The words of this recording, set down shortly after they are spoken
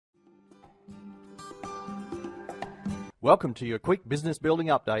Welcome to your quick business building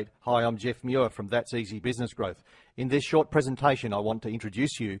update. Hi, I'm Jeff Muir from That's Easy Business Growth. In this short presentation, I want to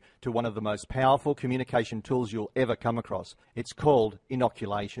introduce you to one of the most powerful communication tools you'll ever come across. It's called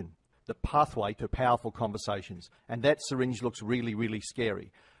Inoculation, the pathway to powerful conversations. And that syringe looks really, really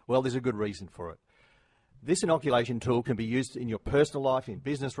scary. Well, there's a good reason for it. This inoculation tool can be used in your personal life, in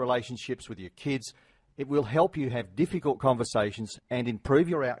business relationships with your kids. It will help you have difficult conversations and improve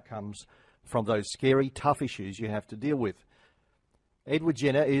your outcomes from those scary, tough issues you have to deal with. Edward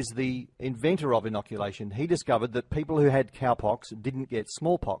Jenner is the inventor of inoculation. He discovered that people who had cowpox didn't get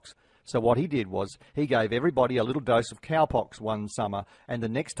smallpox. So what he did was he gave everybody a little dose of cowpox one summer, and the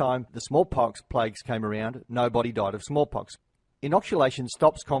next time the smallpox plagues came around, nobody died of smallpox. Inoculation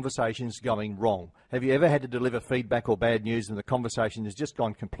stops conversations going wrong. Have you ever had to deliver feedback or bad news and the conversation has just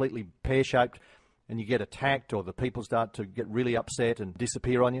gone completely pear-shaped and you get attacked or the people start to get really upset and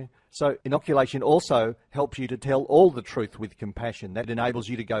disappear on you? So inoculation also helps you to tell all the truth with compassion. That enables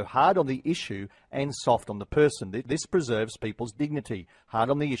you to go hard on the issue and soft on the person. This preserves people's dignity. Hard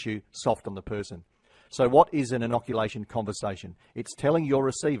on the issue, soft on the person. So what is an inoculation conversation? It's telling your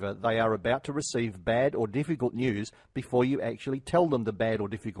receiver they are about to receive bad or difficult news before you actually tell them the bad or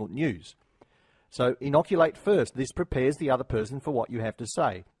difficult news. So inoculate first. This prepares the other person for what you have to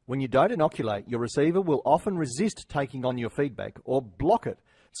say. When you don't inoculate, your receiver will often resist taking on your feedback or block it,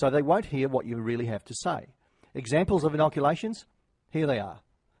 so they won't hear what you really have to say. Examples of inoculations? Here they are.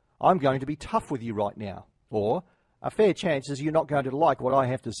 I'm going to be tough with you right now. Or, a fair chance is you're not going to like what I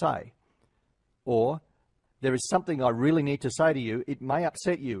have to say. Or, there is something I really need to say to you. It may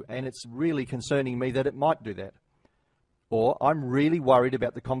upset you, and it's really concerning me that it might do that. Or, I'm really worried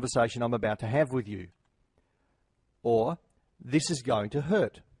about the conversation I'm about to have with you. Or, this is going to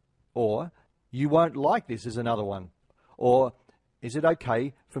hurt. Or, you won't like this is another one. Or, is it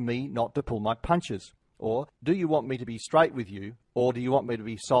okay for me not to pull my punches? Or, do you want me to be straight with you? Or do you want me to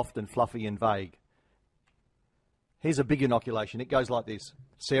be soft and fluffy and vague? Here's a big inoculation. It goes like this.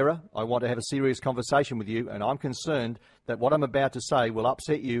 Sarah, I want to have a serious conversation with you, and I'm concerned that what I'm about to say will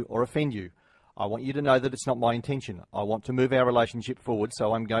upset you or offend you. I want you to know that it's not my intention. I want to move our relationship forward,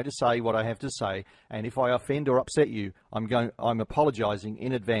 so I'm going to say what I have to say, and if I offend or upset you, I'm apologizing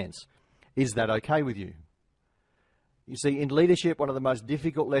in advance. Is that okay with you? You see, in leadership, one of the most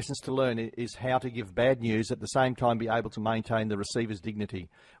difficult lessons to learn is how to give bad news at the same time be able to maintain the receiver's dignity.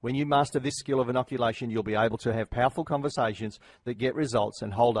 When you master this skill of inoculation, you'll be able to have powerful conversations that get results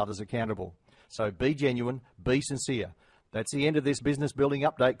and hold others accountable. So be genuine, be sincere. That's the end of this business building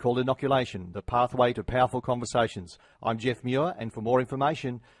update called Inoculation, the pathway to powerful conversations. I'm Jeff Muir, and for more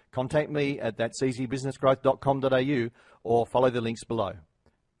information, contact me at that'seasybusinessgrowth.com.au or follow the links below.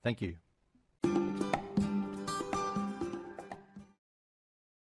 Thank you.